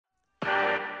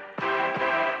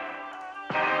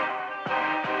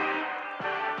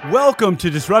Welcome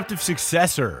to Disruptive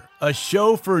Successor, a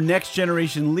show for next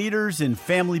generation leaders in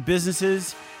family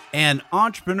businesses and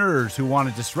entrepreneurs who want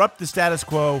to disrupt the status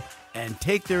quo and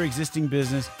take their existing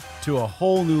business to a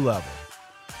whole new level.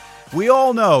 We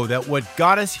all know that what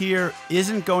got us here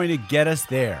isn't going to get us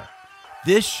there.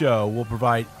 This show will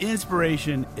provide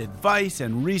inspiration, advice,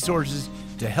 and resources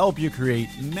to help you create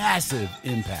massive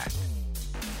impact.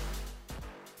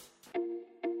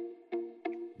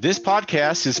 This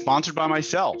podcast is sponsored by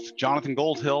myself, Jonathan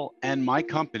Goldhill, and my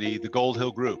company, the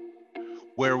Goldhill Group,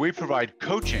 where we provide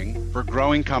coaching for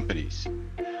growing companies.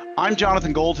 I'm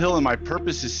Jonathan Goldhill, and my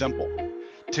purpose is simple: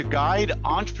 to guide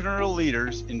entrepreneurial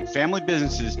leaders in family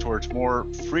businesses towards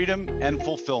more freedom and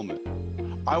fulfillment.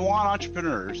 I want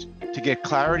entrepreneurs to get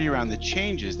clarity around the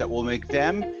changes that will make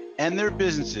them and their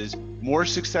businesses more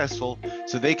successful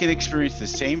so they can experience the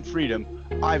same freedom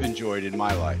I've enjoyed in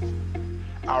my life.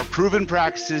 Our proven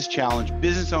practices challenge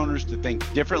business owners to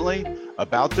think differently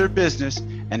about their business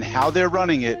and how they're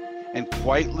running it, and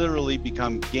quite literally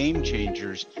become game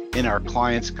changers in our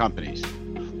clients' companies.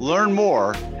 Learn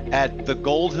more at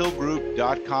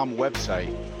thegoldhillgroup.com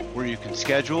website, where you can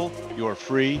schedule your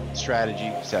free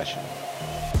strategy session.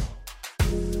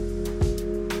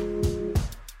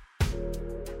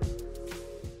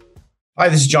 Hi,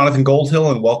 this is Jonathan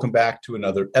Goldhill, and welcome back to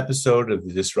another episode of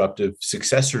the Disruptive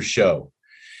Successor Show.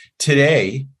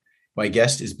 Today, my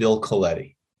guest is Bill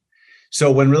Coletti.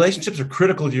 So when relationships are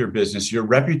critical to your business, your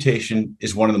reputation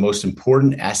is one of the most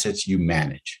important assets you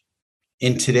manage.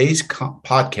 In today's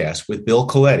podcast with Bill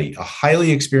Coletti, a highly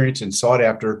experienced and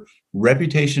sought-after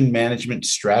reputation management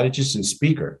strategist and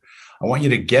speaker, I want you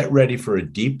to get ready for a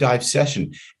deep dive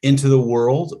session into the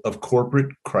world of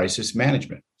corporate crisis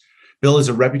management. Bill is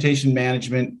a reputation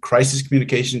management, crisis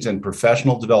communications, and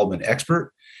professional development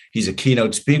expert. He's a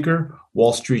keynote speaker,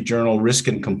 Wall Street Journal risk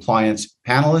and compliance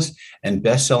panelist, and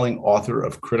best-selling author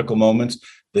of Critical Moments,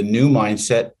 The New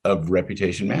Mindset of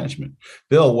Reputation Management.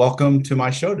 Bill, welcome to my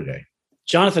show today.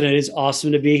 Jonathan, it is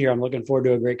awesome to be here. I'm looking forward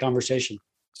to a great conversation.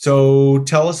 So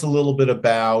tell us a little bit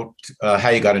about how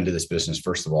you got into this business,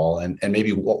 first of all, and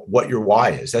maybe what your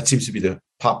why is. That seems to be the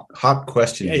hot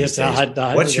question these days.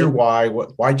 What's your why?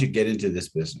 Why'd you get into this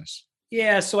business?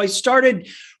 Yeah, so I started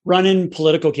running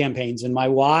political campaigns, and my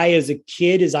why as a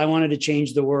kid is I wanted to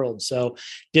change the world. So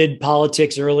did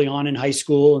politics early on in high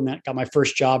school, and that got my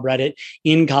first job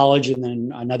in college, and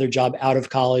then another job out of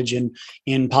college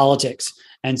in politics.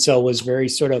 And so was very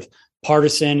sort of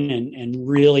partisan and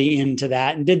really into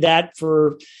that, and did that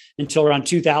until around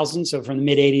 2000. So from the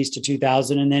mid 80s to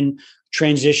 2000, and then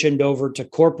transitioned over to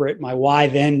corporate. My why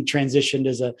then transitioned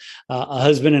as a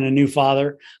husband and a new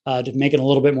father to making a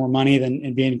little bit more money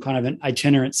and being kind of an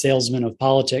itinerant salesman of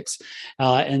politics.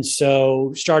 And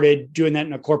so started doing that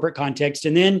in a corporate context.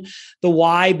 And then the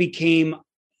why became,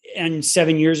 and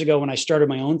 7 years ago when I started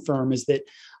my own firm, is that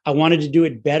I wanted to do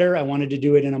it better. I wanted to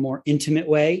do it in a more intimate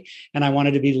way. And I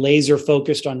wanted to be laser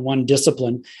focused on one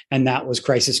discipline, and that was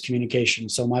crisis communication.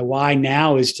 So my why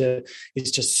now is to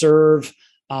serve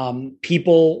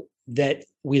people that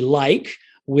we like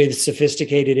with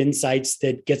sophisticated insights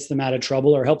that gets them out of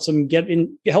trouble or helps them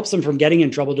from getting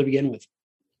in trouble to begin with.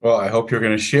 Well, I hope you're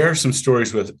going to share some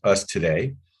stories with us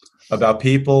today about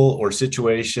people or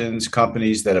situations,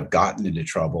 companies that have gotten into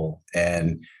trouble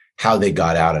and how they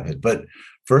got out of it. But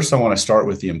first, I want to start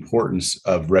with the importance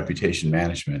of reputation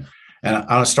management. And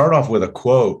I want to start off with a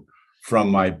quote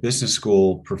from my business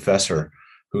school professor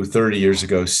who 30 years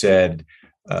ago said,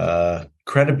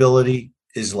 credibility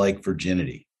is like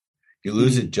virginity. You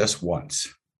lose it just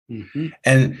once. Mm-hmm.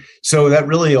 And so that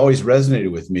really always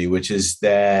resonated with me, which is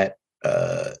that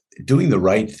doing the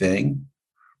right thing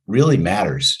really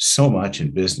matters so much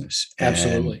in business.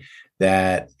 Absolutely. And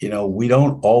that, we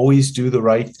don't always do the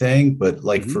right thing, but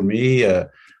like for me,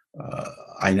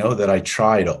 I know that I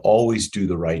try to always do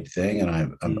the right thing,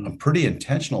 and I'm pretty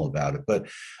intentional about it. But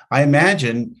I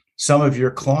imagine some of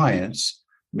your clients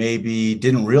maybe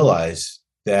didn't realize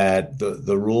that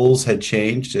the rules had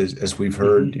changed, as we've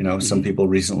heard. Some people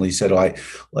recently said,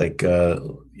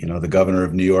 the governor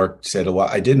of New York said, well,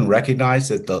 I didn't recognize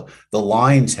that the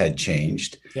lines had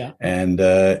changed. Yeah. And,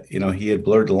 he had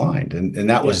blurred the line. And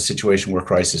that was a situation where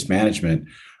crisis management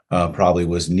probably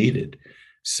was needed.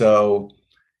 So,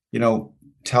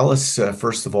 tell us,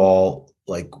 first of all,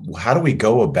 how do we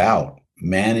go about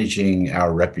managing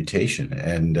our reputation,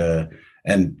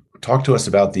 and talk to us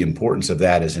about the importance of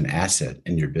that as an asset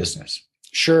in your business.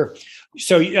 Sure.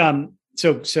 So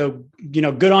So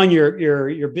good on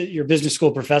your business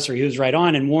school professor. He was right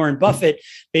on. And Warren Buffett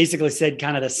basically said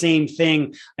kind of the same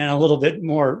thing in a little bit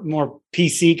more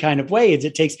PC kind of way. Is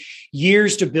it takes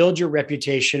years to build your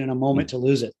reputation and a moment to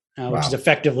lose it, which is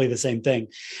effectively the same thing.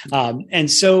 And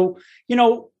so,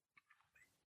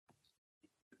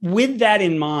 with that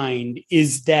in mind,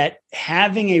 is that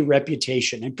having a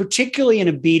reputation, and particularly in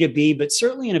a B2B, but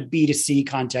certainly in a B2C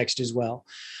context as well.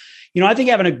 I think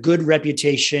having a good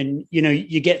reputation,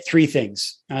 you get three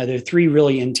things. There are three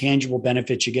really intangible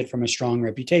benefits you get from a strong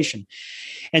reputation.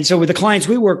 And so with the clients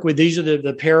we work with, these are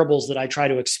the parables that I try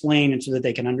to explain and so that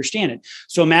they can understand it.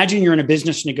 So imagine you're in a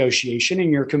business negotiation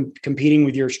and you're competing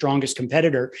with your strongest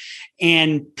competitor,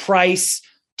 and price,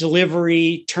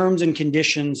 delivery, terms and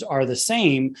conditions are the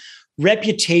same.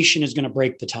 Reputation is going to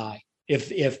break the tie.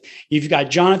 If you've got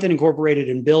Jonathan Incorporated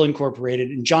and Bill Incorporated,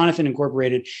 and Jonathan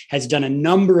Incorporated has done a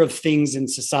number of things in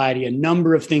society, a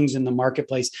number of things in the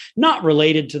marketplace, not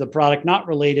related to the product, not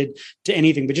related to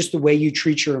anything, but just the way you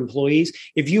treat your employees.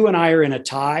 If you and I are in a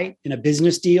tie in a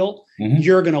business deal,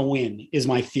 you're going to win, is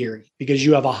my theory, because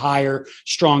you have a higher,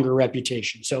 stronger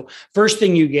reputation. So first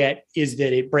thing you get is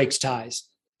that it breaks ties.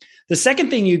 The second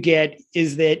thing you get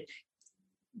is that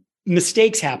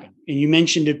mistakes happen. And you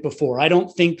mentioned it before. I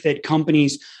don't think that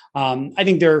companies, I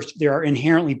think there are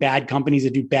inherently bad companies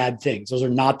that do bad things. Those are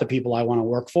not the people I want to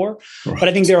work for. Right. But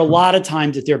I think there are a lot of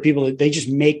times that there are people that they just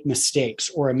make mistakes,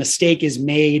 or a mistake is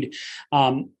made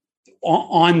on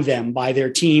them by their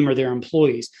team or their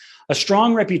employees. A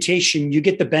strong reputation, you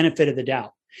get the benefit of the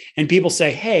doubt. And people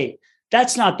say, hey,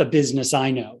 that's not the business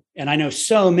I know. And I know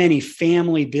so many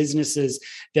family businesses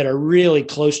that are really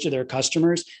close to their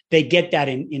customers. They get that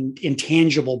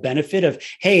intangible benefit of,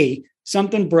 hey,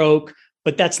 something broke,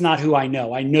 but that's not who I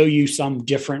know. I know you some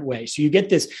different way. So you get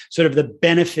this sort of the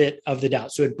benefit of the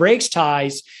doubt. So it breaks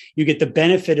ties. You get the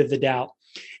benefit of the doubt.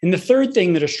 And the third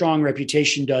thing that a strong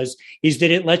reputation does is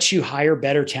that it lets you hire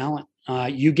better talent.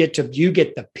 You get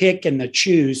the pick and the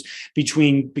choose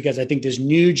between, because I think this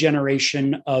new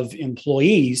generation of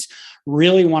employees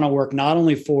really want to work not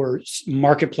only for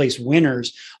marketplace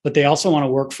winners, but they also want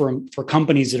to work for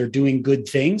companies that are doing good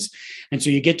things. And so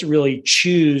you get to really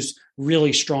choose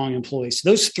really strong employees. So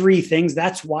those three things,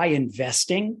 that's why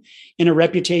investing in a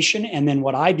reputation. And then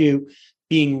what I do,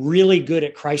 being really good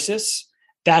at crisis,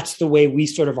 that's the way we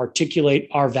sort of articulate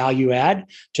our value add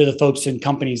to the folks and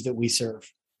companies that we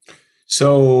serve.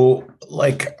 So,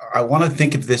 I want to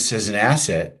think of this as an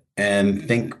asset and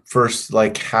think first,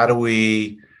 how do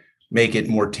we make it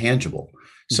more tangible?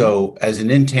 Mm-hmm. So as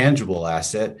an intangible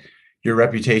asset, your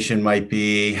reputation might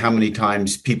be how many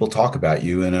times people talk about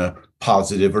you in a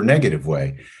positive or negative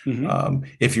way. Mm-hmm.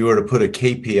 If you were to put a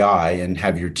KPI and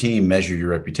have your team measure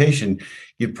your reputation,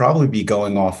 you'd probably be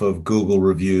going off of Google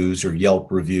reviews or Yelp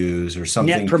reviews or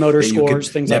something. Net promoter scores,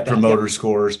 things like that. Net promoter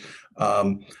scores.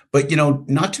 But,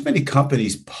 not too many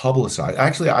companies publicize.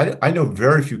 Actually, I know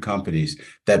very few companies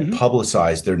that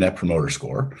publicize their net promoter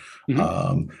score.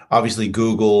 Mm-hmm. Obviously,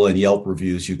 Google and Yelp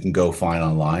reviews you can go find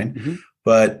online. Mm-hmm.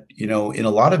 But, in a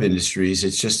lot of industries,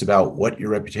 it's just about what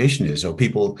your reputation is. So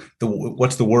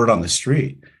what's the word on the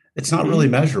street? It's not really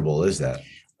measurable, is that?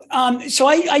 So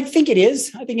I think it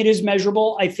is. I think it is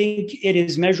measurable. I think it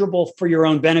is measurable for your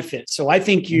own benefit. So I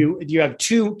think you have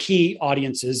two key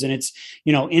audiences, and it's,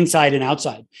 inside and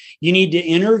outside. You need to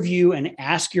interview and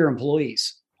ask your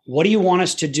employees, what do you want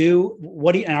us to do?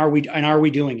 Are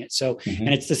we doing it? So, and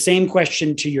it's the same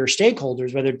question to your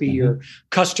stakeholders, whether it be your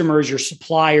customers, your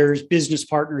suppliers, business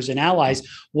partners, and allies.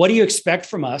 What do you expect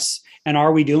from us? And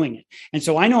are we doing it? And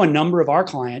so I know a number of our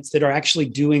clients that are actually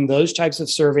doing those types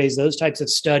of surveys, those types of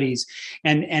studies.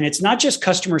 And it's not just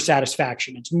customer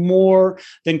satisfaction. It's more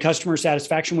than customer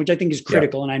satisfaction, which I think is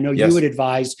critical. Yeah. And I know you would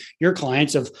advise your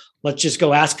clients of, let's just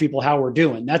go ask people how we're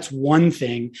doing. That's one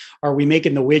thing. Are we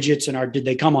making the widgets, and did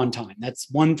they come on time? That's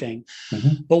one thing.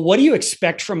 Mm-hmm. But what do you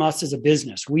expect from us as a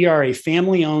business? We are a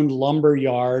family-owned lumber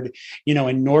yard,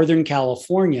 in Northern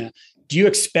California. Do you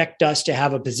expect us to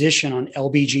have a position on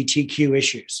LGBTQ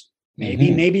issues?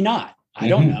 Maybe, maybe not. I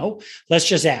don't know. Let's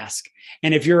just ask.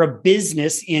 And if you're a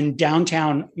business in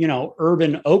downtown,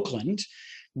 urban Oakland,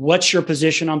 what's your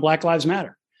position on Black Lives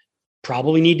Matter?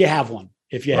 Probably need to have one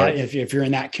if you're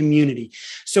in that community.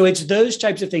 So it's those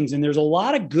types of things. And there's a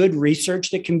lot of good research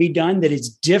that can be done that is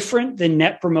different than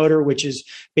Net Promoter, which is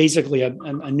basically a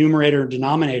numerator and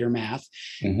denominator math,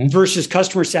 versus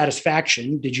customer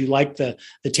satisfaction. Did you like the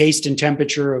taste and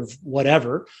temperature of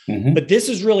whatever? But this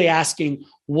is really asking,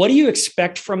 what do you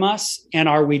expect from us? And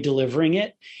are we delivering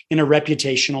it in a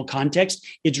reputational context?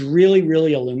 It's really,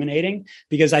 really illuminating,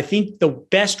 because I think the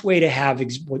best way to have,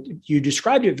 you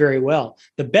described it very well,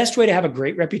 the best way to have a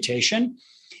great reputation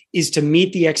is to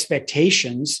meet the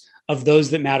expectations of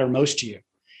those that matter most to you.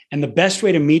 And the best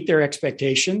way to meet their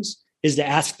expectations is to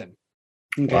ask them.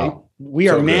 Okay. Wow. We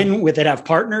are men that have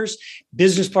partners,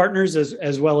 business partners,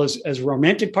 as well as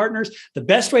romantic partners. The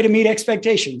best way to meet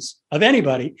expectations of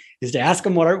anybody is to ask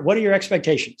them, what are your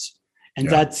expectations? And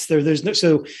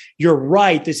so you're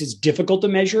right. This is difficult to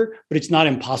measure, but it's not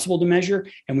impossible to measure.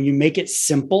 And when you make it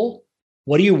simple,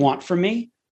 what do you want from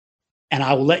me? And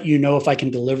I will let you know if I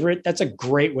can deliver it. That's a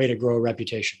great way to grow a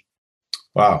reputation.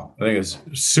 Wow. I think it's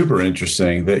super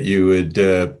interesting that you would,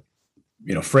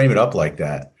 frame it up like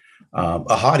that.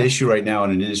 A hot issue right now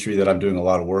in an industry that I'm doing a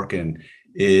lot of work in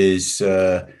is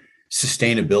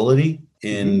sustainability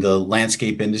in the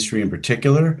landscape industry in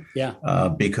particular. Yeah.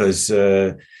 Because,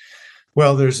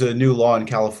 there's a new law in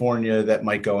California that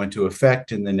might go into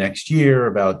effect in the next year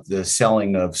about the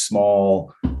selling of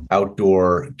small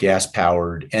outdoor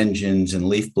gas-powered engines and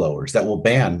leaf blowers that will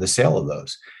ban the sale of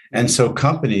those. And so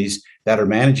companies that are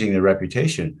managing their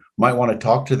reputation might want to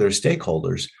talk to their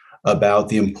stakeholders about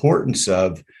the importance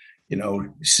of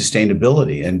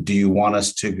sustainability. And do you want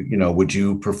us to, would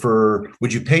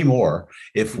you pay more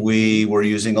if we were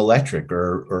using electric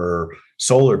or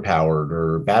solar powered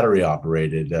or battery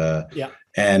operated?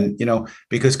 And,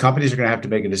 because companies are going to have to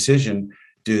make a decision.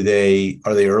 Are they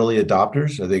early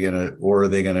adopters? Are they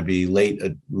going to be late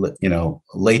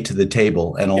to the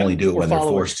table and only do it when they're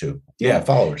forced to?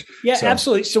 Followers. Yeah, so,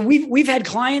 absolutely. So we've had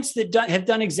clients that have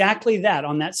done exactly that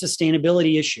on that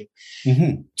sustainability issue.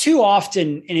 Mm-hmm. Too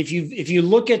often, and if you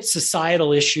look at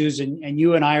societal issues, and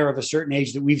you and I are of a certain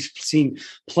age that we've seen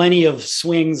plenty of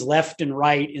swings left and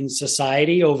right in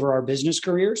society over our business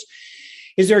careers,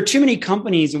 is there are too many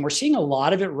companies, and we're seeing a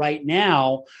lot of it right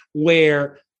now,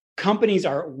 where companies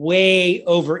are way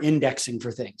over-indexing for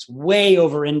things, way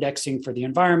over-indexing for the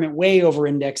environment, way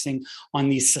over-indexing on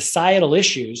these societal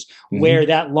issues, where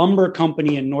that lumber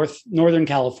company in Northern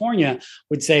California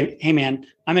would say, hey, man,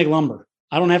 I make lumber.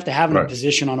 I don't have to have a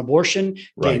position on abortion,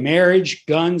 gay marriage,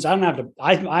 guns. I don't have to,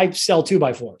 I sell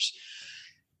 2x4s.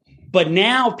 But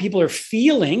now people are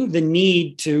feeling the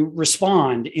need to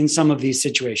respond in some of these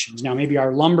situations. Now, maybe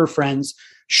our lumber friends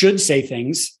should say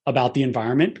things about the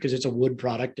environment because it's a wood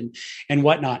product and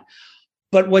whatnot.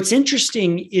 But what's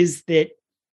interesting is that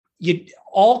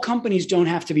all companies don't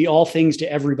have to be all things to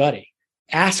everybody.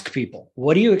 Ask people,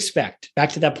 what do you expect? Back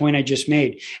to that point I just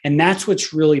made. And that's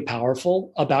what's really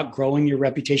powerful about growing your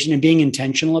reputation and being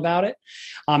intentional about it.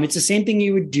 It's the same thing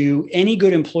you would do. Any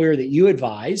good employer that you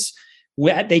advise,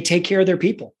 they take care of their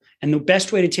people. And the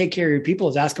best way to take care of your people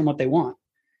is ask them what they want.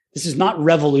 This is not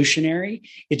revolutionary.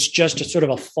 It's just a sort of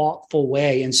a thoughtful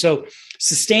way. And so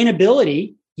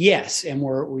sustainability, yes. And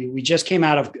we just came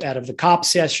out of the COP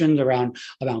sessions around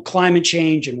climate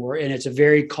change, and it's a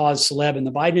very cause celeb in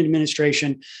the Biden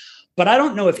administration. But I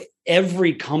don't know if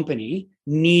every company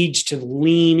needs to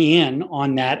lean in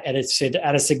on that at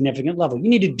a significant level. You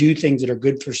need to do things that are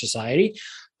good for society.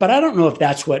 But I don't know if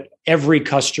that's what every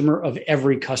customer of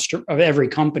every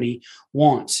company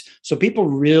wants. So people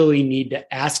really need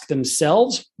to ask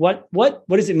themselves, what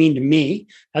does it mean to me?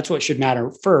 That's what should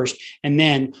matter first. And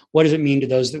then what does it mean to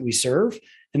those that we serve?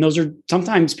 And those are,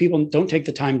 sometimes people don't take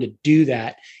the time to do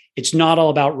that. It's not all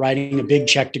about writing a big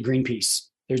check to Greenpeace.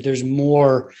 There's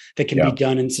more that can be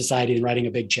done in society than writing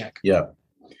a big check. Yeah.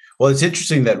 Well, it's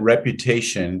interesting that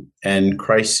reputation and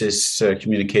crisis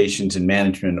communications and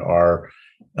management are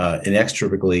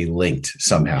inextricably linked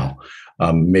somehow.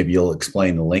 Maybe you'll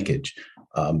explain the linkage.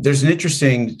 There's an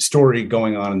interesting story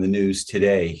going on in the news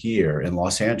today here in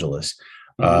Los Angeles.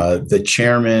 The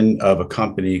chairman of a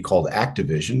company called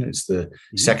Activision, it's the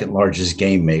second largest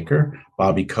game maker,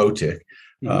 Bobby Kotick,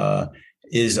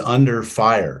 is under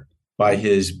fire by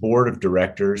his board of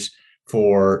directors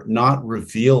for not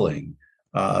revealing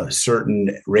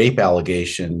certain rape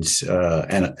allegations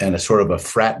and a sort of a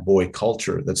frat boy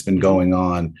culture that's been going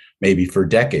on maybe for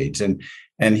decades. And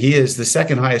he is the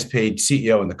second highest paid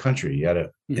CEO in the country. He had a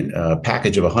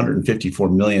package of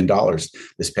 $154 million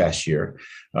this past year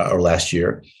or last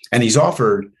year. And he's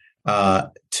offered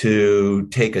to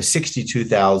take a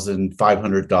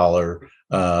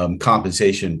 $62,500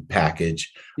 compensation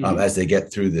package as they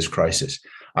get through this crisis.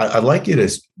 I'd like you to,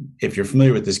 if you're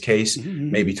familiar with this case,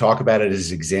 maybe talk about it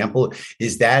as an example.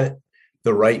 Is that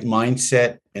the right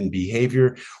mindset and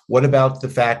behavior? What about the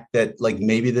fact that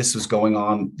maybe this was going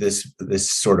on, this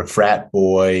sort of frat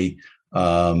boy,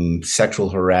 sexual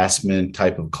harassment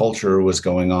type of culture was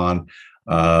going on?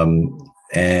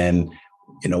 And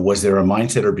was there a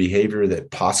mindset or behavior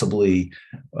that possibly,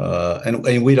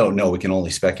 and we don't know, we can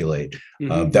only speculate,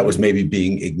 that was maybe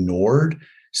being ignored?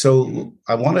 So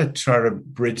I want to try to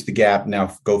bridge the gap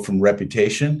now, go from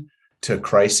reputation to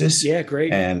crisis. Yeah,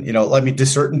 great. And, do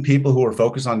certain people who are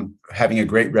focused on having a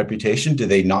great reputation, do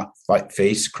they not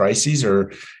face crises,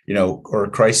 or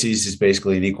crises is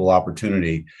basically an equal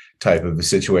opportunity type of a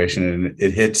situation, and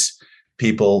it hits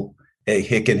people,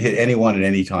 it can hit anyone at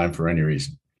any time for any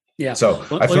reason. Yeah. So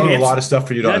I've thrown a lot of stuff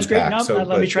for you to unpack. That's great.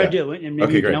 Let me try to do it, and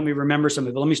maybe you can help me remember some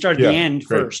of it. Let me start at the end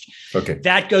first. Okay.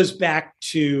 That goes back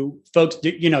to folks,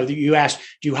 you asked,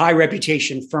 do high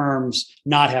reputation firms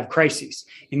not have crises?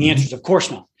 And the answer is, of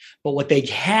course not. But what they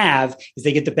have is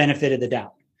they get the benefit of the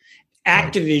doubt.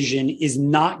 Activision is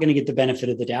not going to get the benefit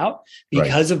of the doubt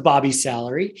because of Bobby's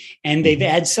salary. And they've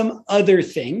had some other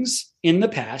things in the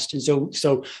past. And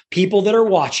so people that are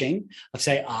watching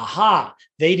say, aha,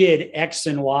 they did X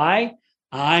and Y.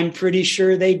 I'm pretty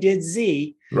sure they did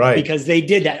Z. Right. Because they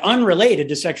did that, unrelated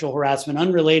to sexual harassment,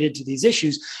 unrelated to these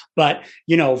issues. But,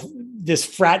 this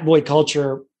frat boy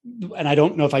culture, and I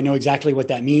don't know if I know exactly what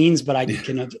that means, but I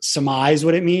can surmise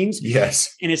what it means.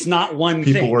 Yes. And it's not one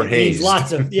People thing. Were hazed.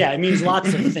 It means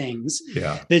lots of things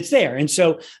that's there. And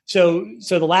so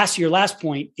your last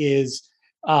point is,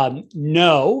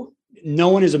 no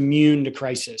one is immune to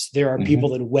crisis. There are people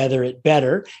that weather it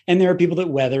better, and there are people that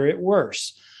weather it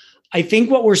worse. I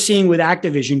think what we're seeing with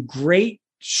Activision, great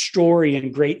story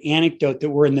and great anecdote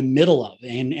that we're in the middle of.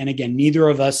 And again, neither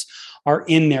of us are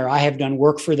in there. I have done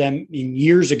work for them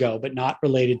years ago, but not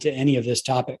related to any of this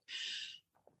topic.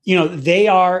 They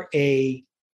are a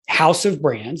house of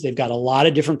brands. They've got a lot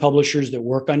of different publishers that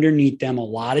work underneath them, a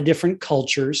lot of different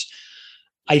cultures.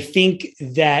 I think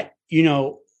that,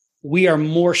 we are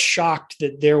more shocked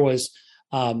that there was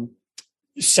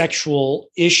sexual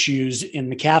issues in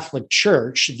the Catholic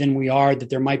Church than we are that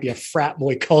there might be a frat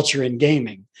boy culture in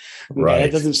gaming. Right.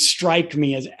 It doesn't strike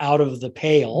me as out of the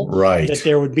pale that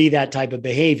there would be that type of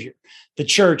behavior. The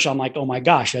church, I'm like, oh my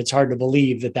gosh, that's hard to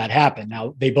believe that happened.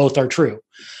 Now they both are true.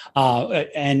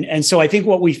 And so I think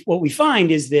what we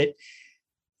find is that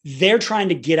they're trying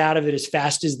to get out of it as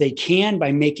fast as they can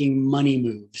by making money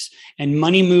moves. And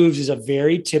money moves is a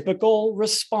very typical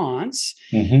response.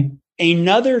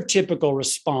 Another typical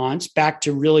response back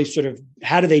to really sort of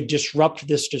how do they disrupt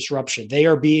this disruption? They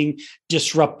are being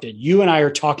disrupted. You and I are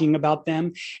talking about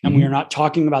them, and we are not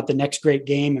talking about the next great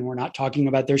game, and we're not talking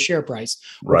about their share price.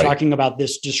 We're talking about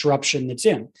this disruption that's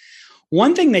in.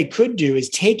 One thing they could do is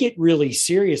take it really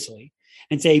seriously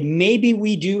and say, maybe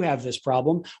we do have this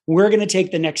problem. We're going to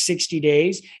take the next 60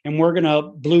 days and we're going to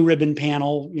blue ribbon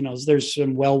panel, there's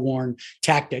some well-worn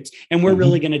tactics, and we're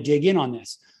really going to dig in on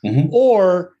this.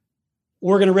 Or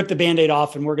we're going to rip the Band-Aid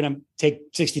off and we're going to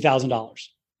take $60,000.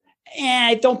 And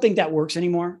I don't think that works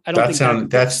anymore. I don't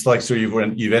think that's like, so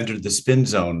you've entered the spin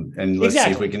zone, and let's see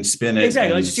if we can spin it.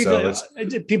 Exactly.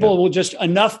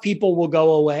 Enough people will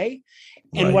go away.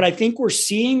 And what I think we're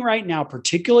seeing right now,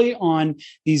 particularly on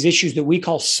these issues that we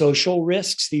call social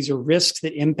risks, these are risks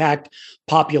that impact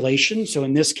population. So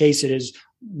in this case, it is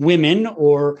women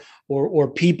or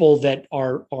people that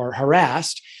are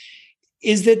harassed,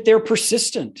 is that they're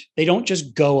persistent. They don't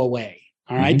just go away.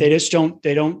 All right. They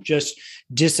don't just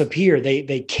disappear.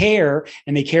 They care,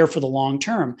 and they care for the long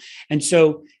term. And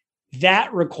so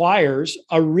that requires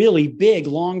a really big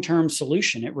long-term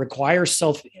solution. It requires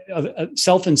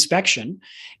self-inspection,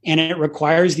 and it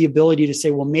requires the ability to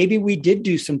say, well, maybe we did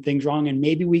do some things wrong, and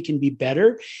maybe we can be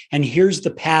better. And here's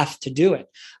the path to do it.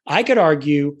 I could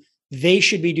argue they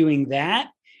should be doing that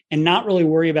and not really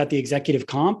worry about the executive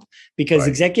comp, because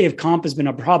executive comp has been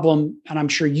a problem. And I'm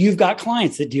sure you've got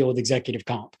clients that deal with executive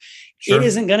comp. Sure. It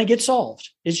isn't going to get solved.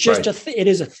 It's just it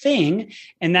is a thing.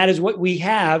 And that is what we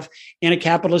have in a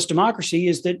capitalist democracy,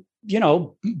 is that,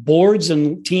 boards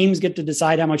and teams get to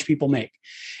decide how much people make.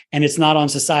 And it's not on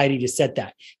society to set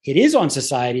that. It is on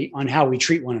society on how we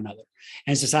treat one another.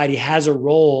 And society has a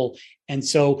role. And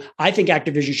so I think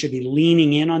Activision should be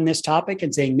leaning in on this topic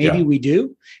and saying, maybe we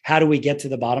do. How do we get to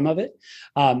the bottom of it?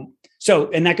 And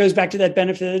that goes back to that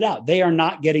benefit of the doubt. They are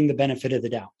not getting the benefit of the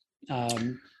doubt.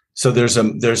 So there's a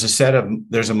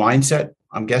mindset,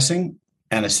 I'm guessing,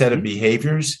 and a set of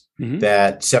behaviors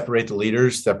that separate the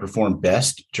leaders that perform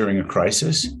best during a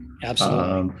crisis.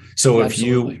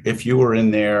 Absolutely. If you were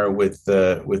in there with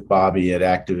Bobby at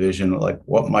Activision, like,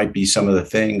 what might be some of the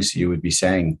things you would be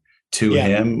saying to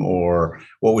him, or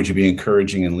what would you be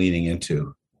encouraging and leaning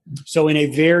into? So in a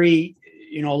very,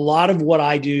 a lot of what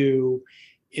I do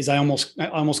is I almost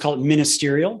call it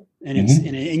ministerial. And it's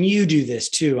and you do this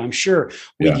too, I'm sure,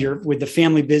 with the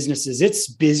family businesses. It's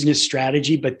business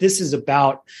strategy, but this is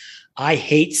about, I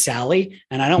hate Sally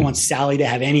and I don't want Sally to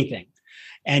have anything.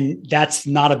 And that's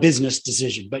not a business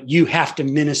decision, but you have to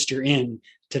minister in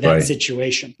to that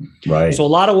situation. Right. So a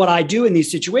lot of what I do in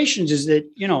these situations is that,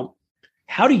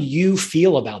 how do you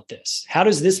feel about this? How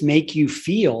does this make you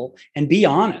feel? And be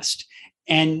honest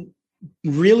and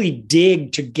really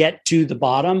dig to get to the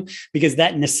bottom, because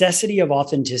that necessity of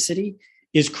authenticity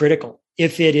is critical.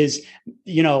 If it is,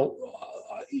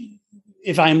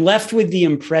 if I'm left with the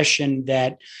impression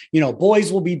that,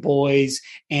 boys will be boys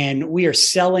and we are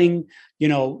selling,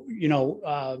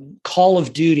 Call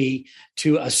of Duty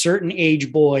to a certain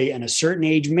age boy and a certain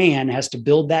age man has to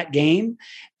build that game,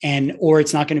 or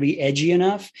it's not going to be edgy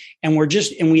enough. And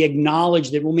we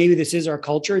acknowledge that, well, maybe this is our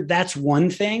culture. That's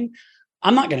one thing.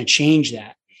 I'm not going to change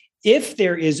that. If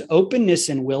there is openness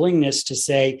and willingness to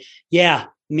say, yeah,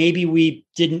 maybe we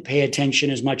didn't pay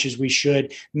attention as much as we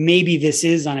should. Maybe this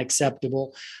is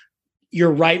unacceptable.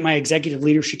 You're right. My executive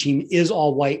leadership team is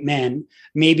all white men.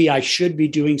 Maybe I should be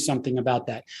doing something about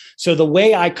that. So the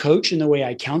way I coach and the way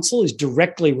I counsel is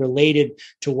directly related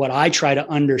to what I try to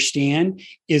understand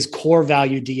is core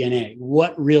value DNA,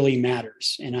 what really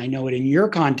matters. And I know it in your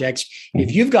context.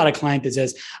 If you've got a client that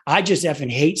says, I just effing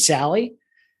hate Sally,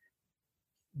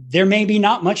 there may be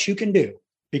not much you can do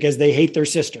because they hate their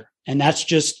sister. And that's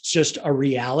just a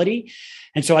reality.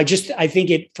 And so I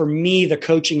think for me, the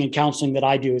coaching and counseling that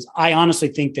I do is I honestly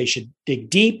think they should dig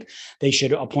deep. They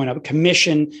should appoint a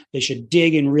commission. They should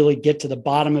dig and really get to the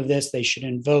bottom of this. They should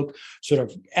invoke sort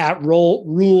of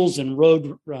rules and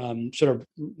rules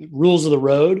of the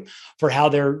road for how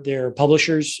their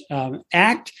publishers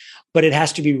act. But it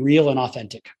has to be real and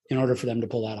authentic in order for them to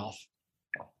pull that off.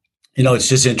 It's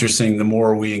just interesting. The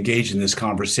more we engage in this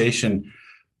conversation,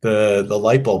 the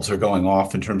light bulbs are going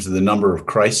off in terms of the number of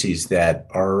crises that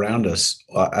are around us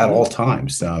at all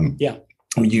times.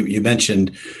 You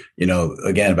mentioned,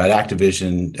 again, about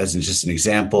Activision as just an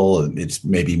example. It's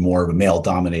maybe more of a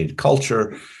male-dominated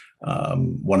culture.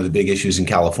 One of the big issues in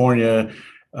California,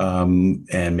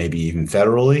 and maybe even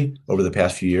federally over the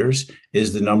past few years,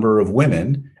 is the number of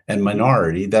women and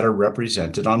minority that are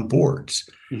represented on boards.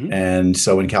 And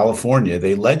so in California,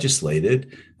 they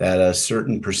legislated that a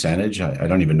certain percentage, I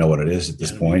don't even know what it is at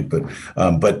this point, but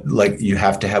like you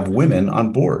have to have women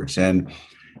on boards. And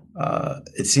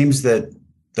it seems that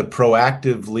the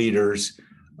proactive leaders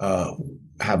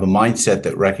have a mindset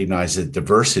that recognizes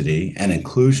diversity and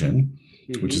inclusion,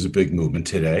 which is a big movement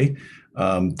today,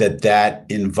 that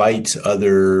invites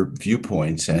other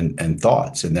viewpoints and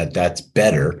thoughts, and that's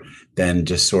better than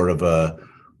just sort of a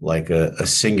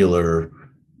singular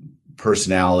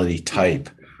personality type.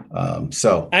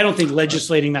 So I don't think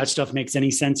legislating that stuff makes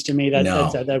any sense to me.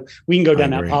 That we can go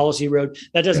down that policy road.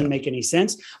 That doesn't make any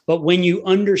sense. But when you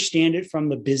understand it from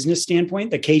the business standpoint,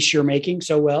 the case you're making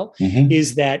so well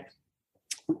is that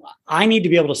I need to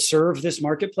be able to serve this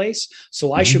marketplace.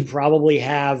 So I should probably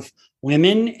have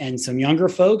women and some younger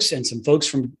folks and some folks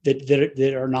from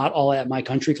that are not all at my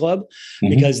country club,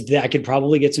 because I could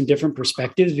probably get some different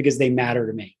perspectives because they matter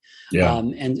to me. Yeah.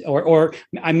 Or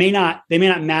they may not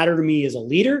matter to me as a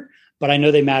leader, but I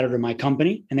know they matter to my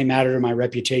company and they matter to my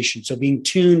reputation. So being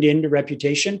tuned into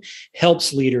reputation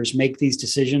helps leaders make these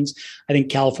decisions. I think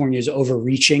California is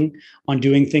overreaching on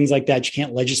doing things like that. You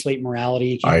can't legislate morality.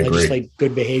 You can't legislate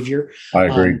good behavior. I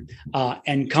agree.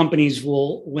 And companies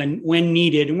will, when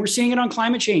needed, and we're seeing it on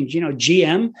climate change.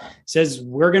 GM says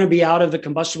we're going to be out of the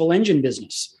combustible engine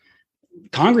business.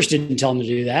 Congress didn't tell them to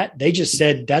do that. They just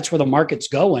said that's where the market's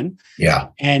going. Yeah.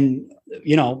 And,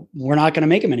 we're not going to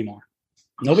make them anymore.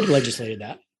 Nobody legislated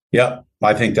that. Yeah,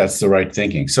 I think that's the right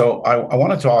thinking. So I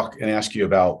want to talk and ask you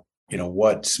about,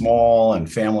 what small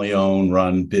and family-owned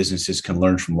run businesses can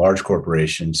learn from large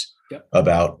corporations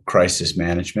about crisis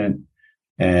management.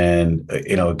 And,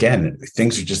 again,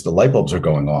 things are just, the light bulbs are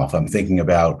going off. I'm thinking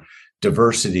about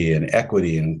diversity and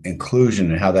equity and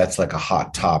inclusion and how that's like a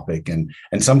hot topic. And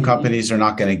some companies are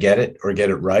not going to get it or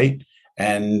get it right,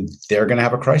 and they're going to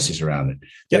have a crisis around it.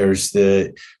 There's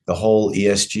the whole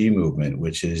ESG movement,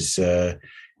 which is,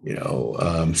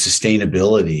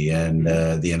 sustainability and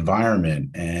the environment.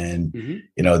 And,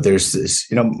 there's this,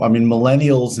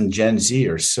 millennials and Gen Z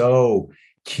are so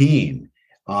keen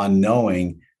on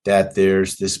knowing that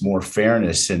there's this more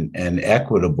fairness and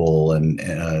equitable and,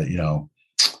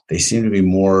 they seem to be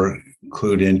more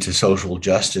clued into social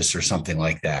justice or something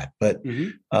like that. But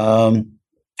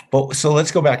so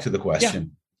let's go back to the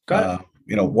question.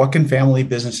 What can family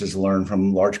businesses learn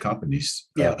from large companies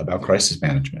about crisis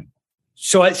management?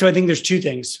 So I think there's two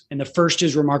things. And the first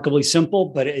is remarkably simple,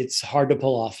 but it's hard to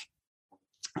pull off.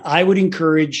 I would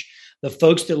encourage the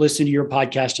folks that listen to your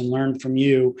podcast and learn from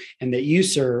you and that you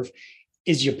serve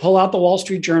is you pull out the Wall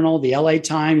Street Journal, the LA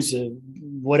Times,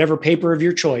 whatever paper of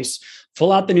your choice,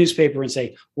 pull out the newspaper and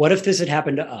say, what if this had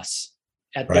happened to us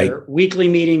at their weekly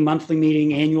meeting, monthly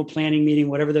meeting, annual planning meeting,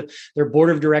 whatever their board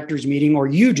of directors meeting, or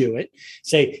you do it,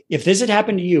 say, if this had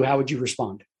happened to you, how would you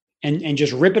respond? And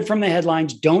just rip it from the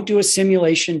headlines. Don't do a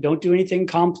simulation. Don't do anything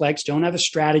complex. Don't have a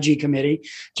strategy committee.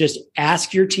 Just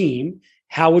ask your team,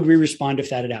 how would we respond if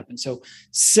that had happened? So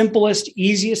simplest,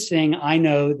 easiest thing I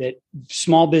know that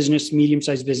small business,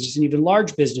 medium-sized business, and even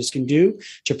large business can do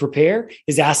to prepare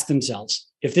is ask themselves,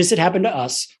 if this had happened to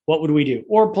us, what would we do?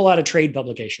 Or pull out a trade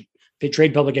publication. The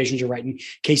trade publications are writing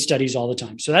case studies all the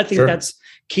time. So I think that's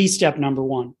key step number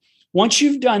one. Once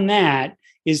you've done that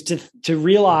is to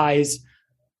realize,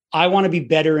 I want to be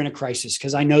better in a crisis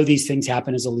because I know these things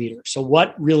happen as a leader. So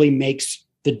what really makes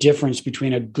the difference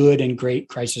between a good and great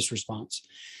crisis response?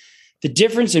 The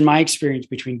difference in my experience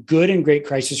between good and great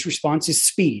crisis response is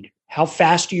speed. How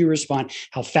fast do you respond?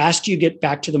 How fast do you get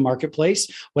back to the marketplace,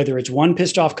 whether it's one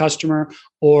pissed off customer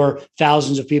or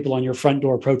thousands of people on your front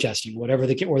door protesting, or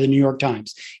the New York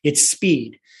Times. It's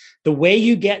speed. The way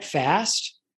you get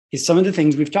fast is some of the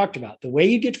things we've talked about. The way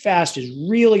you get fast is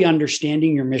really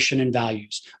understanding your mission and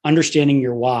values, understanding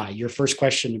your why, your first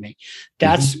question to me.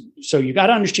 So you got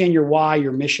to understand your why,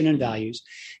 your mission and values.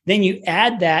 Then you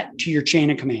add that to your chain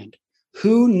of command.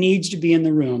 Who needs to be in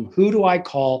the room? Who do I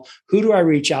call? Who do I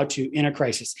reach out to in a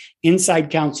crisis? Inside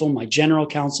counsel, my general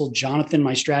counsel, Jonathan,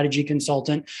 my strategy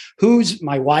consultant. Who's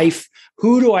my wife?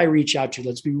 Who do I reach out to?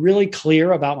 Let's be really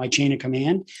clear about my chain of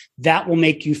command. That will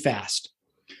make you fast.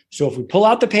 So if we pull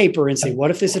out the paper and say,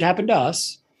 what if this had happened to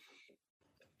us?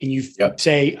 And you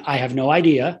say, I have no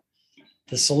idea.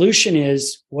 The solution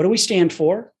is, what do we stand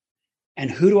for?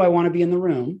 And who do I want to be in the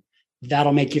room?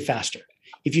 That'll make you faster.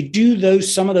 If you do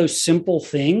some of those simple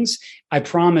things, I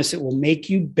promise it will make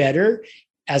you better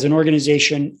as an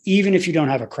organization, even if you don't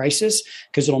have a crisis,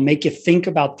 because it'll make you think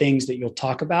about things that you'll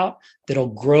talk about that'll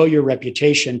grow your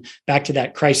reputation. Back to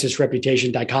that crisis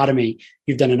reputation dichotomy,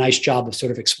 you've done a nice job of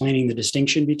sort of explaining the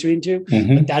distinction between two,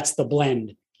 but that's the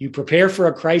blend. You prepare for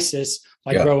a crisis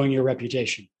by growing your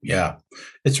reputation. Yeah,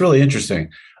 it's really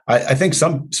interesting. I think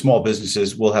some small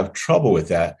businesses will have trouble with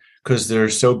that because they're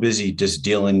so busy just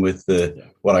dealing with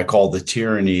what I call the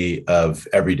tyranny of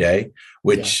every day,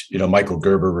 which Michael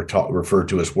Gerber referred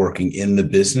to as working in the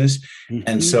business.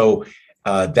 And so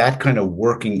that kind of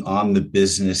working on the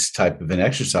business type of an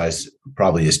exercise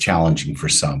probably is challenging for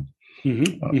some.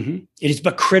 It is,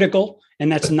 but critical.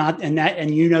 And that's not,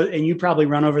 and you probably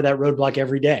run over that roadblock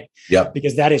every day.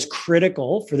 Because that is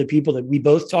critical for the people that we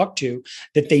both talk to,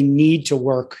 that they need to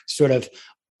work sort of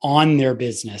on their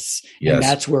business. And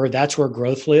that's where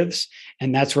growth lives.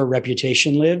 And that's where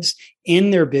reputation lives. In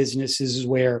their businesses is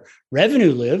where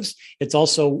revenue lives. It's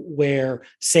also where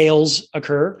sales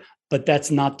occur, but that's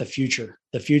not the future.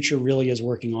 The future really is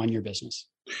working on your business.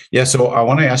 Yeah. So I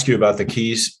want to ask you about the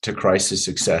keys to crisis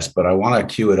success, but I want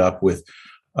to cue it up with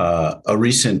a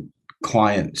recent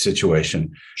client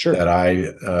situation that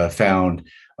I found.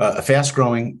 A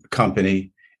fast-growing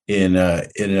company in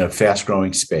a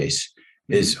fast-growing space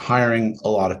is hiring a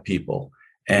lot of people,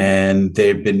 and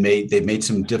they've made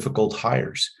some difficult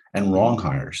hires and wrong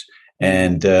hires,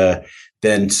 and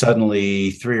then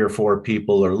suddenly 3 or 4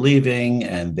 people are leaving,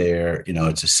 and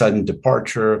it's a sudden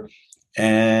departure,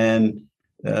 and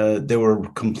there were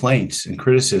complaints and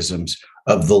criticisms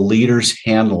of the leader's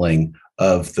handling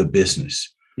of the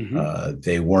business.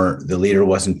 The leader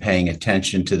wasn't paying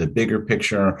attention to the bigger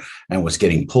picture and was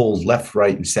getting pulled left,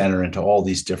 right, and center into all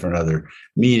these different other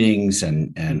meetings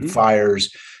and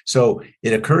fires. So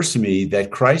it occurs to me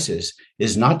that crisis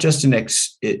is not just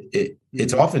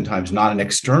it's oftentimes not an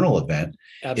external event.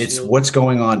 Absolutely. It's what's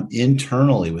going on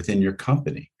internally within your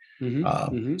company.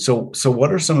 So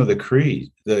what are some of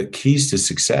the keys to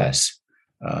success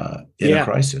in a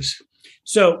crisis?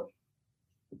 So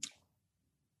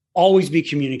always be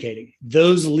communicating.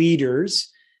 Those leaders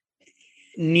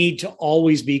need to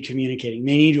always be communicating.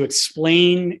 They need to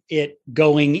explain it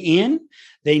going in.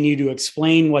 They need to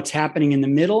explain what's happening in the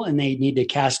middle, and they need to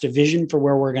cast a vision for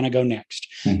where we're going to go next.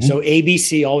 So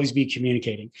ABC, always be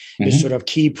communicating, is sort of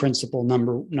key principle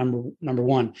number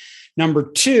one. Number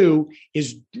two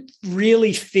is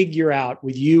really figure out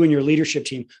with you and your leadership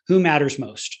team who matters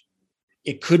most.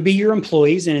 It could be your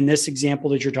employees. And in this example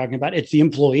that you're talking about, it's the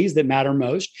employees that matter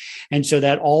most. And so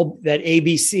that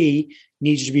ABC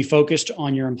needs to be focused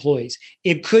on your employees.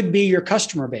 It could be your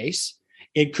customer base.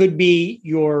 It could be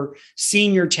your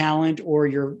senior talent or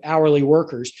your hourly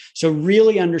workers. So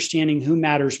really understanding who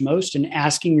matters most and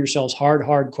asking yourselves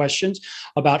hard questions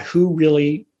about who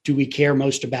really do we care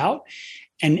most about.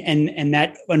 And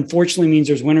that unfortunately means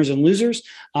there's winners and losers.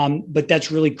 But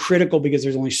that's really critical because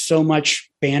there's only so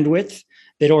much bandwidth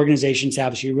that organizations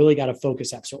have. So you really got to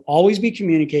focus up. So always be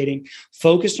communicating,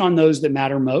 focused on those that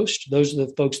matter most. Those are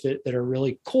the folks that are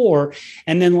really core.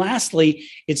 And then lastly,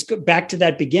 it's back to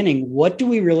that beginning. What do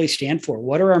we really stand for?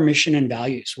 What are our mission and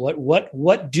values?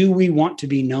 What do we want to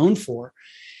be known for?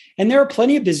 And there are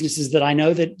plenty of businesses that I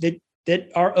know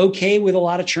that are okay with a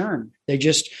lot of churn. They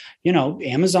just,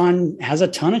 Amazon has a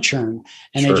ton of churn,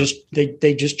 and sure.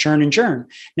 they just churn and churn.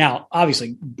 Now,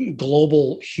 obviously,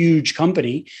 global, huge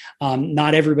company.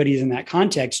 Not everybody's in that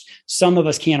context. Some of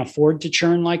us can't afford to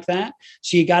churn like that.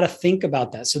 So you got to think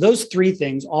about that. So those three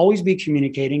things: always be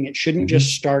communicating. It shouldn't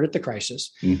just start at the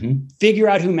crisis. Figure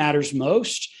out who matters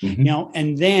most,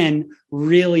 and then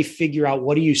really figure out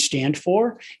what do you stand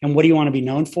for and what do you want to be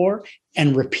known for,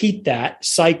 and repeat that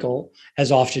cycle as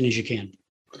often as you can.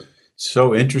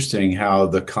 So interesting how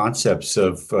the concepts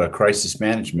of crisis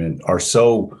management are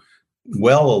so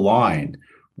well aligned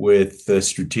with the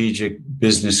strategic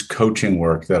business coaching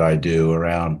work that I do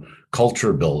around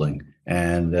culture building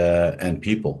and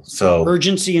people. So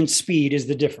urgency and speed is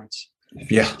the difference.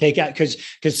 Yeah. Take out because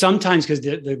sometimes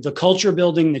the culture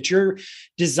building that you're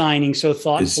designing so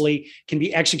thoughtfully can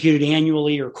be executed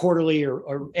annually or quarterly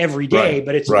or every day,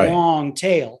 but it's a long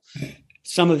tail.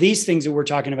 Some of these things that we're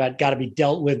talking about got to be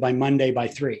dealt with by Monday by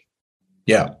 3.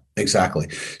 Yeah, exactly.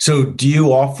 So do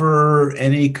you offer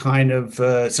any kind of,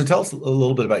 so tell us a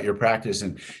little bit about your practice,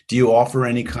 and do you offer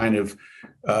any kind of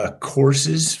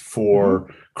courses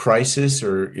for crisis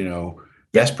or,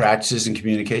 best practices in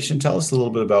communication? Tell us a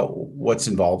little bit about what's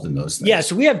involved in those things. Yeah,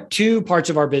 so we have two parts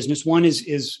of our business. One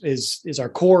is our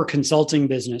core consulting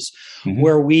business,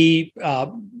 where we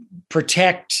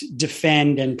protect,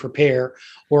 defend, and prepare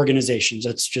organizations.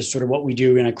 That's just sort of what we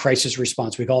do in a crisis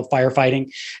response. We call it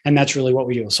firefighting, and that's really what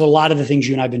we do. So a lot of the things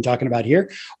you and I have been talking about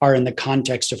here are in the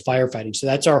context of firefighting. So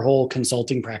that's our whole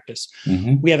consulting practice.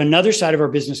 We have another side of our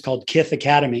business called Kith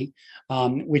Academy,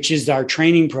 which is our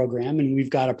training program. And we've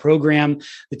got a program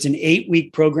that's an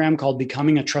 8-week program called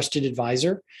Becoming a Trusted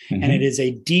Advisor. And it is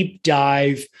a deep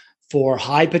dive for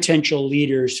high potential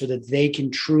leaders so that they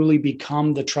can truly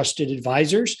become the trusted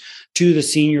advisors to the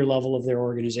senior level of their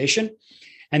organization.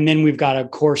 And then we've got a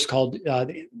course called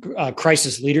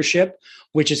Crisis Leadership,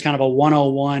 which is kind of a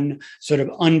 101, sort of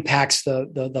unpacks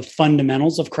the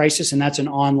fundamentals of crisis. And that's an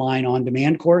online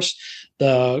on-demand course.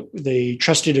 The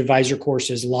Trusted Advisor course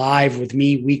is live with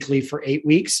me weekly for 8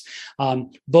 weeks.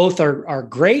 Both are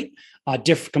great,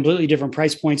 completely different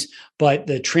price points, but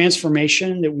the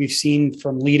transformation that we've seen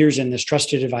from leaders in this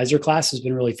Trusted Advisor class has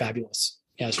been really fabulous.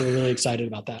 Yeah, so we're really excited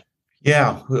about that.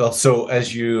 Yeah. Well, so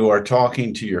as you are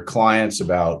talking to your clients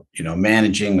about,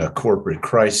 managing a corporate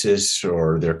crisis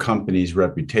or their company's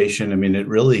reputation, I mean,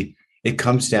 it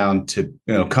comes down to,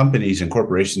 companies and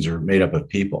corporations are made up of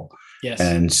people. Yes.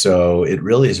 And so it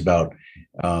really is about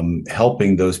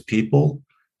helping those people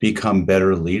become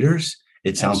better leaders.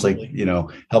 It sounds Absolutely.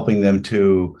 Like, helping them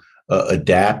to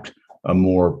adapt a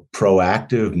more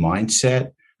proactive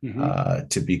mindset,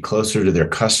 to be closer to their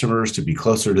customers, to be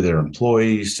closer to their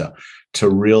employees, to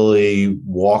really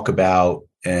walk about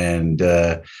and,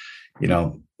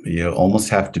 you almost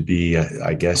have to be,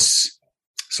 I guess,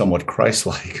 somewhat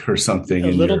Christ-like or something. A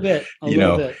little bit.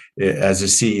 As a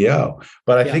CEO.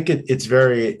 But I think it's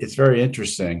very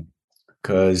interesting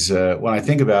because when I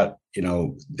think about,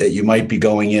 that you might be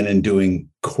going in and doing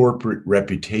corporate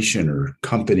reputation or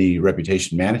company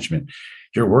reputation management,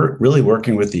 you're really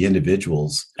working with the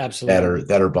individuals Absolutely.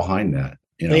 that are behind that.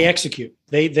 They execute.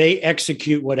 They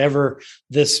execute whatever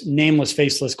this nameless,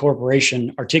 faceless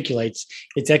corporation articulates.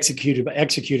 It's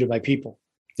executed by people.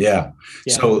 Yeah.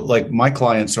 So like my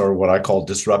clients are what I call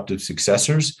disruptive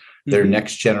successors. They're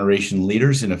next generation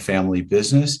leaders in a family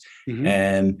business.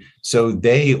 And so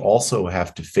they also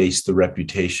have to face the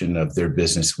reputation of their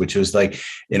business, which is like,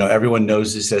 everyone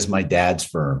knows this as my dad's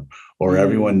firm, or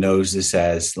everyone knows this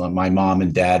as my mom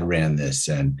and dad ran this.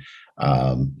 And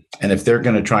if they're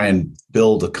going to try and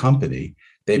build a company,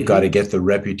 they've got to get the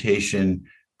reputation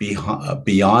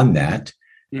beyond that.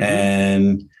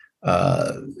 And,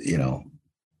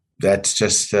 that's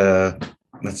just,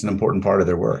 that's an important part of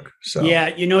their work. So,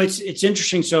 it's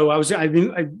interesting. So I've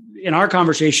been in our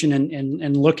conversation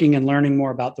and looking and learning more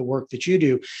about the work that you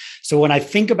do. So when I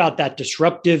think about that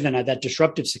disruptive and that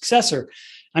disruptive successor,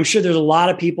 I'm sure there's a lot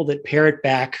of people that parrot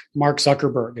back Mark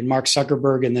Zuckerberg, and Mark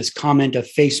Zuckerberg in this comment of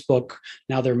Facebook,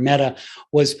 now they're Meta,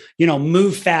 was,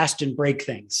 move fast and break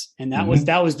things. And that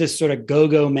was this sort of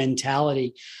go-go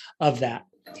mentality of that.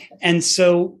 And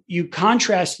so you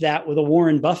contrast that with a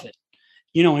Warren Buffett,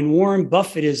 and Warren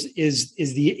Buffett is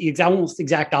the almost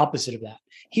exact opposite of that.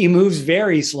 He moves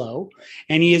very slow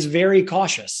and he is very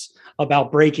cautious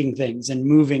about breaking things and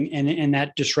moving in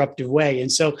that disruptive way.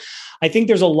 And so I think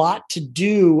there's a lot to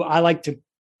do. I like to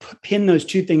pin those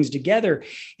two things together.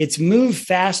 It's move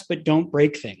fast, but don't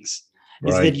break things.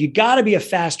 Right. Is that you got to be a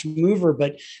fast mover,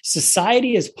 but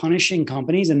society is punishing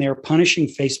companies, and they're punishing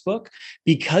Facebook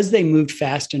because they moved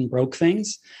fast and broke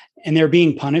things, and they're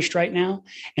being punished right now.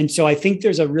 And so I think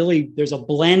there's a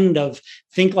blend of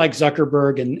think like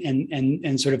Zuckerberg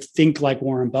and sort of think like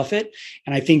Warren Buffett.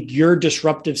 And I think your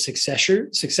disruptive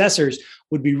successors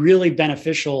would be really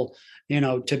beneficial,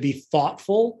 to be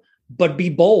thoughtful, but be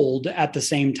bold at the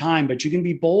same time. But you can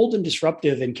be bold and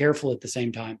disruptive and careful at the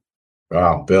same time.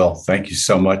 Wow, Bill, thank you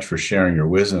so much for sharing your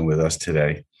wisdom with us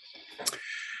today.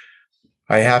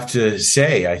 I have to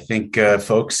say, I think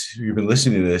folks who've been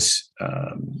listening to this,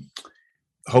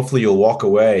 hopefully you'll walk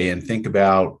away and think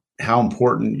about how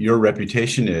important your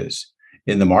reputation is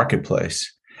in the marketplace,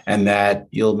 and that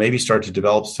you'll maybe start to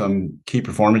develop some key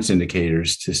performance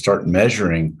indicators to start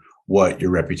measuring what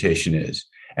your reputation is,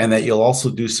 and that you'll also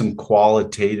do some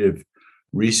qualitative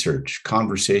research,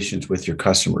 conversations with your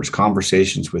customers,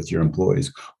 conversations with your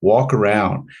employees, walk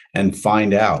around and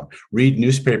find out, read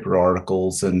newspaper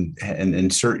articles and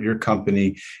insert your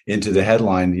company into the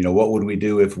headline. What would we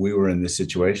do if we were in this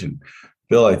situation?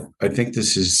 Bill, I think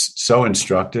this is so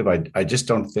instructive. I just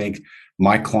don't think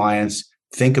my clients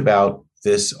think about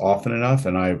this often enough.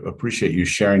 And I appreciate you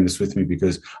sharing this with me,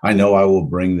 because I know I will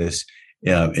bring this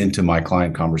into my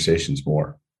client conversations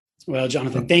more. Well,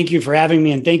 Jonathan, thank you for having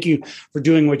me, and thank you for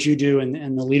doing what you do and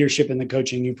the leadership and the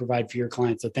coaching you provide for your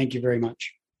clients. So thank you very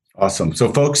much. Awesome.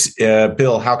 So folks,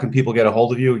 Bill, how can people get a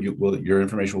hold of you? Your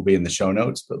information will be in the show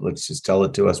notes, but let's just tell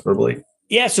it to us verbally.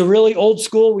 Yeah, so really old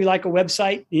school. We like a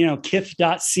website,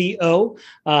 kif.co.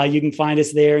 You can find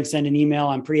us there and send an email.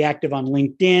 I'm pretty active on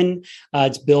LinkedIn.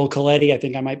 It's Bill Coletti. I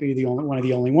think I might be one of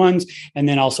the only ones. And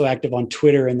then also active on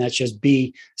Twitter, and that's just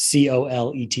BCOLETTI.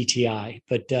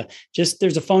 But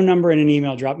there's a phone number and an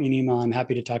email. Drop me an email. I'm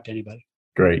happy to talk to anybody.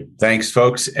 Great. Thanks,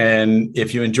 folks. And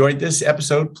if you enjoyed this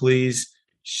episode, please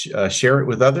share it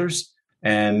with others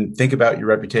and think about your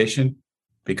reputation,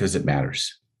 because it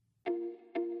matters.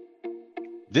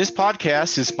 This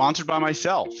podcast is sponsored by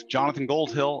myself, Jonathan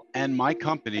Goldhill, and my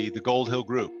company, the Goldhill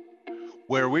Group,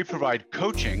 where we provide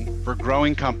coaching for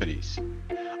growing companies.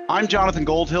 I'm Jonathan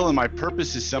Goldhill, and my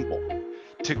purpose is simple: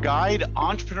 to guide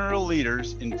entrepreneurial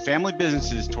leaders in family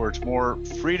businesses towards more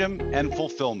freedom and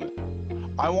fulfillment.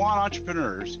 I want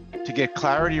entrepreneurs to get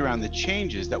clarity around the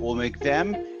changes that will make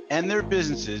them and their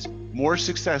businesses more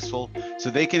successful, so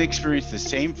they can experience the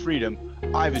same freedom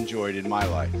I've enjoyed in my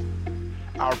life.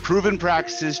 Our proven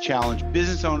practices challenge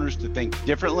business owners to think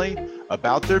differently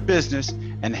about their business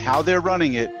and how they're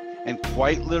running it, and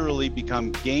quite literally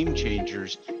become game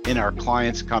changers in our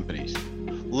clients' companies.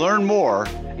 Learn more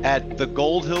at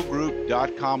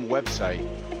thegoldhillgroup.com website,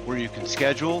 where you can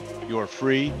schedule your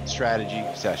free strategy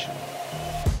session.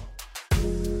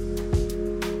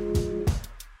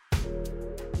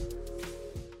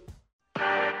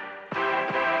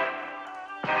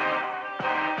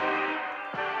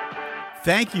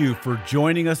 Thank you for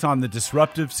joining us on the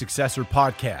Disruptive Successor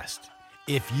Podcast.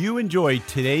 If you enjoyed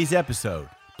today's episode,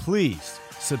 please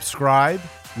subscribe,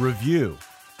 review,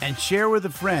 and share with a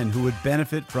friend who would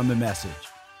benefit from the message.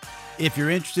 If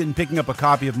you're interested in picking up a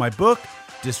copy of my book,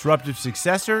 Disruptive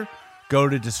Successor, go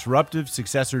to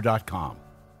disruptivesuccessor.com.